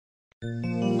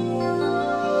General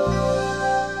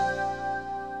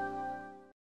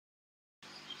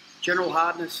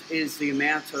hardness is the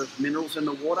amount of minerals in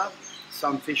the water.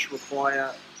 Some fish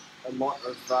require a lot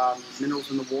of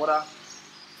minerals in the water.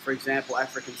 For example,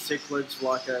 African cichlids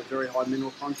like a very high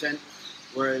mineral content,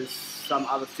 whereas some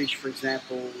other fish, for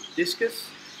example,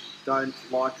 discus, don't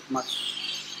like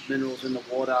much minerals in the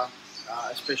water,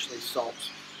 especially salt.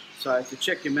 So to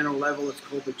check your mineral level, it's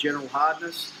called the general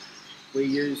hardness. We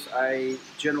use a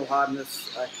general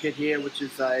hardness kit here, which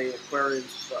is a aquarium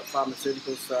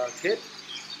pharmaceuticals kit.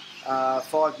 5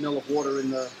 ml of water in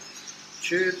the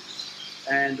tube,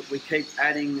 and we keep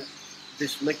adding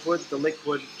this liquid. The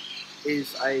liquid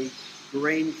is a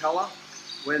green colour.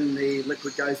 When the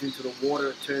liquid goes into the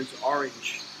water, it turns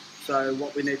orange. So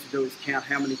what we need to do is count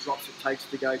how many drops it takes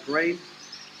to go green,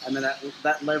 and then at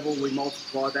that level we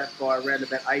multiply that by around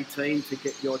about 18 to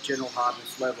get your general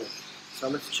hardness level. So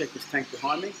let's check this tank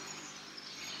behind me.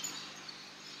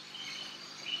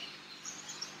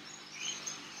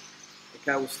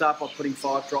 Okay, we'll start by putting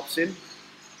 5 drops in.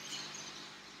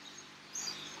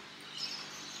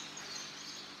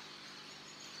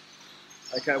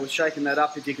 Okay, we're shaking that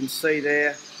up. If you can see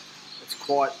there, it's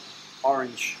quite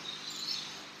orange.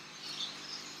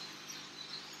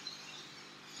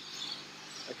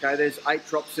 Okay, there's 8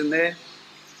 drops in there.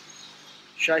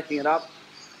 Shaking it up.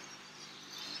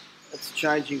 It's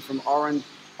changing from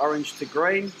orange to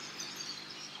green.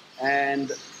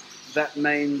 And that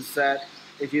means that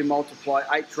if you multiply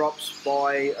 8 drops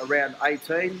by around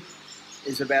 18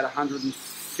 is about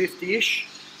 150-ish,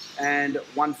 and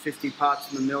 150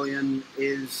 parts in a million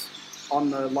is on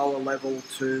the lower level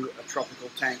to a tropical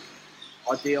tank.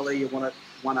 Ideally you want it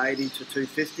 180 to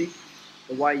 250.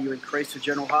 The way you increase the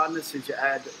general hardness is you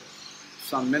add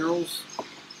some minerals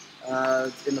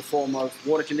in the form of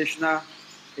water conditioner.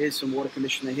 Here's some water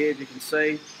conditioner here, if you can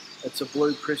see. It's a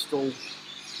blue crystal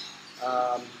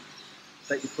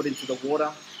that you put into the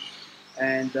water,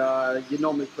 and you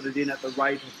normally put it in at the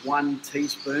rate of 1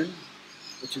 teaspoon,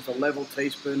 which is a level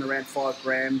teaspoon, around 5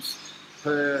 grams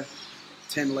per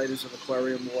 10 litres of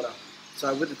aquarium water.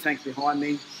 So with the tank behind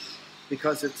me,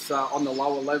 because it's on the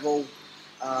lower level,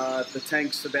 the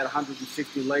tank's about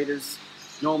 150 litres.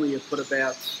 Normally you put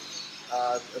about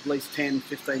at least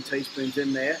 10-15 teaspoons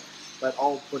in there, but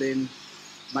I'll put in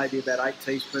maybe about 8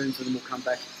 teaspoons, and then we'll come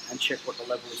back and check what the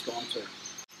level has gone to.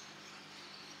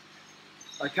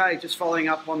 Okay, just following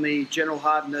up on the general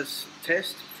hardness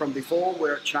test from before,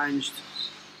 where it changed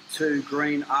to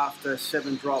green after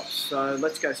 7 drops. So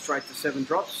let's go straight to 7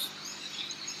 drops.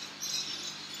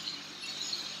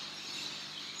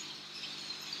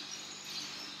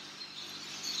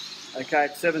 Okay,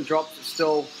 at 7 drops it's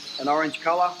still an orange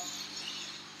colour.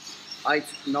 8,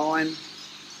 9,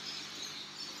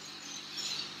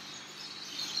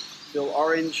 still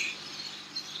orange.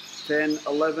 10,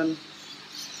 11,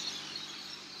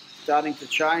 starting to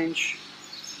change.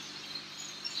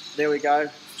 There we go,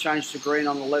 changed to green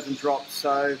on 11 drops.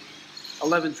 So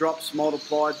 11 drops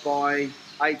multiplied by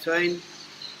 18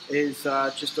 is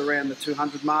just around the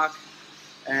 200 mark,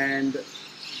 and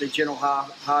the general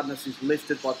hardness is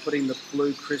lifted by putting the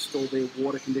blue crystal, the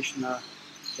water conditioner,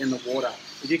 in the water.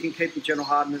 If you can keep the general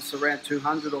hardness around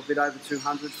 200 or a bit over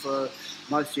 200 for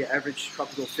most of your average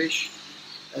tropical fish,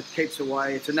 it keeps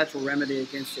away. It's a natural remedy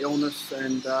against illness,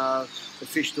 and the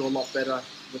fish do a lot better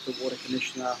with the water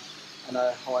conditioner and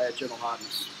a higher general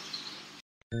hardness.